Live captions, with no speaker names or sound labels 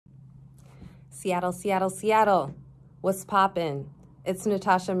Seattle, Seattle, Seattle. What's poppin'? It's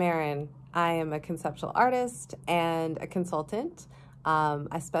Natasha Marin. I am a conceptual artist and a consultant.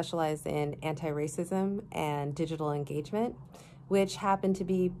 I specialize in anti-racism and digital engagement, which happen to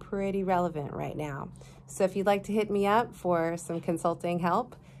be pretty relevant right now. So if you'd like to hit me up for some consulting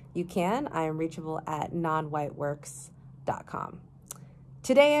help, you can. I am reachable at nonwhiteworks.com.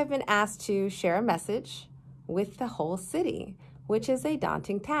 Today I've been asked to share a message with the whole city, which is a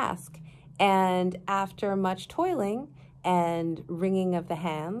daunting task. And after much toiling and wringing of the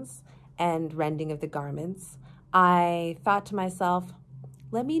hands and rending of the garments, I thought to myself,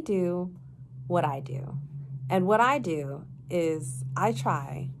 let me do what I do. And what I do is I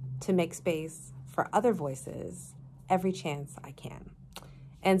try to make space for other voices every chance I can.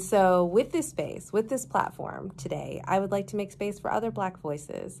 And so with this space, with this platform today, I would like to make space for other Black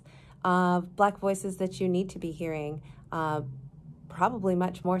voices that you need to be hearing, probably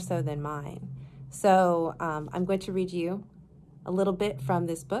much more so than mine. So I'm going to read you a little bit from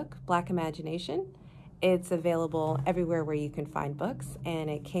this book, Black Imagination. It's available everywhere where you can find books, and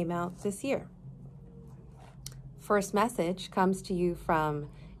it came out this year. First message comes to you from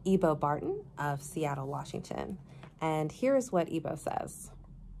Ebo Barton of Seattle, Washington. And here's what Ebo says.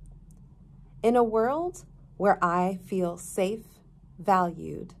 In a world where I feel safe,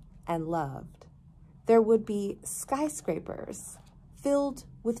 valued, and loved, there would be skyscrapers filled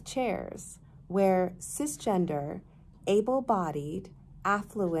with chairs where cisgender, able-bodied,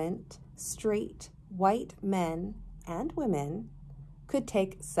 affluent, straight, white men and women could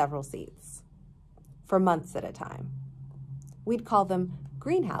take several seats for months at a time. We'd call them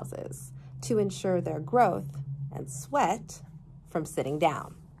greenhouses to ensure their growth and sweat from sitting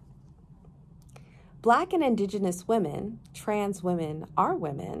down. Black and Indigenous women, trans women, our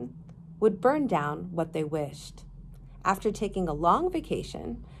women, would burn down what they wished. After taking a long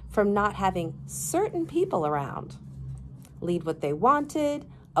vacation from not having certain people around, lead what they wanted,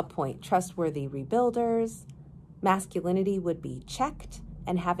 appoint trustworthy rebuilders, masculinity would be checked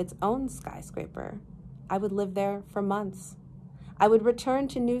and have its own skyscraper. I would live there for months. I would return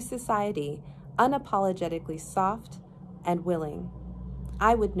to new society unapologetically soft and willing.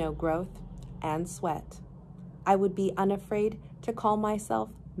 I would know growth and sweat. I would be unafraid to call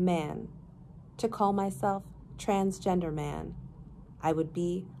myself man, to call myself transgender man. I would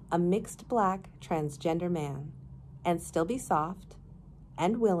be a mixed Black transgender man and still be soft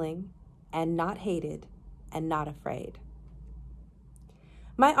and willing and not hated and not afraid.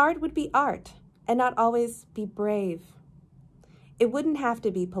 My art would be art and not always be brave. It wouldn't have to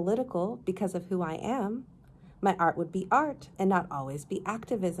be political because of who I am. My art would be art and not always be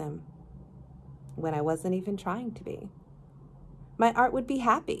activism when I wasn't even trying to be. My art would be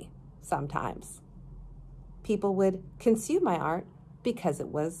happy sometimes. People would consume my art because it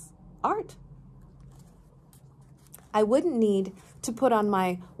was art. I wouldn't need to put on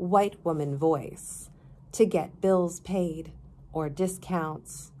my white woman voice to get bills paid or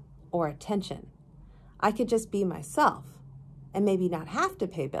discounts or attention. I could just be myself and maybe not have to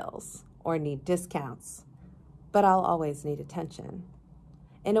pay bills or need discounts, but I'll always need attention.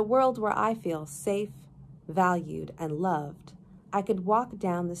 In a world where I feel safe, valued, and loved, I could walk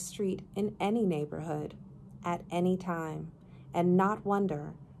down the street in any neighborhood at any time and not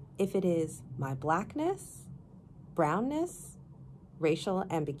wonder if it is my Blackness, brownness, racial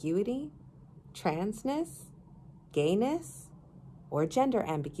ambiguity, transness, gayness, or gender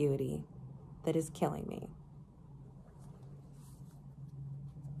ambiguity that is killing me.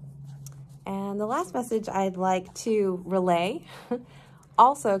 And the last message I'd like to relay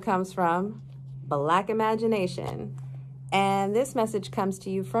also comes from Black Imagination. And this message comes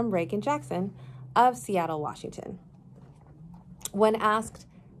to you from Reagan Jackson of Seattle, Washington. When asked,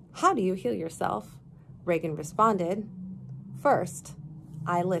 how do you heal yourself? Reagan responded, first,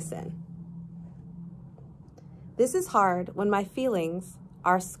 I listen. This is hard when my feelings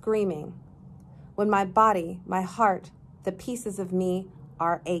are screaming, when my body, my heart, the pieces of me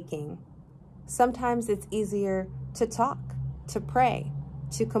are aching. Sometimes it's easier to talk, to pray,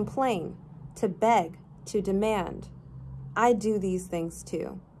 to complain, to beg, to demand. I do these things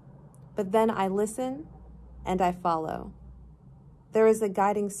too. But then I listen and I follow. There is a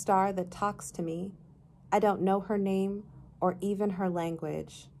guiding star that talks to me. I don't know her name or even her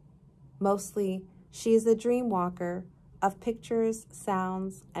language. Mostly, she is a dream walker of pictures,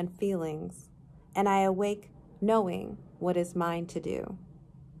 sounds, and feelings, and I awake knowing what is mine to do.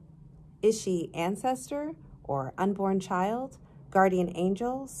 Is she ancestor or unborn child, guardian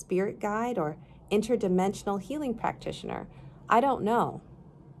angel, spirit guide, or interdimensional healing practitioner? I don't know.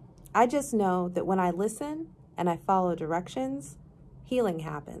 I just know that when I listen and I follow directions, healing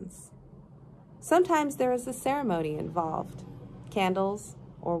happens. Sometimes there is a ceremony involved, candles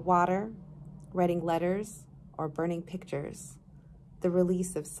or water, writing letters or burning pictures, the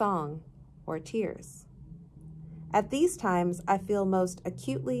release of song or tears. At these times, I feel most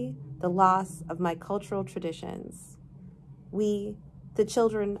acutely the loss of my cultural traditions. We, the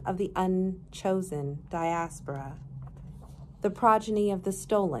children of the unchosen diaspora, the progeny of the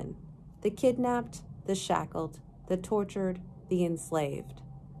stolen, the kidnapped, the shackled, the tortured, the enslaved,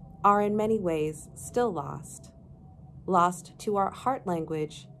 are in many ways still lost. Lost to our heart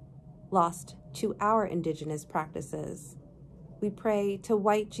language, lost to our indigenous practices. We pray to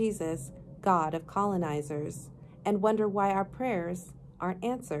white Jesus, God of colonizers, and wonder why our prayers aren't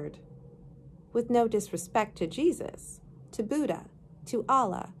answered. With no disrespect to Jesus, to Buddha, to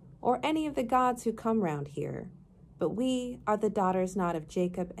Allah, or any of the gods who come round here, but we are the daughters not of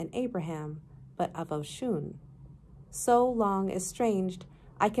Jacob and Abraham, but of Oshun. So long estranged,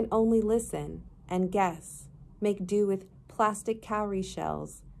 I can only listen and guess, make do with plastic cowrie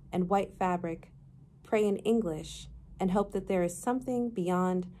shells and white fabric, pray in English, and hope that there is something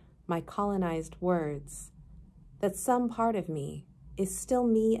beyond my colonized words, that some part of me is still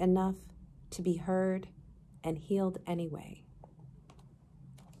me enough to be heard and healed anyway.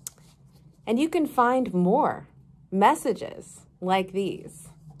 And you can find more messages like these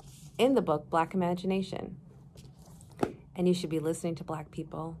in the book, Black Imagination. And you should be listening to Black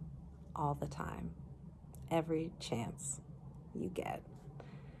people all the time, every chance you get.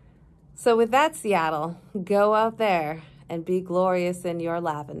 So with that, Seattle, go out there and be glorious in your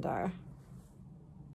lavender.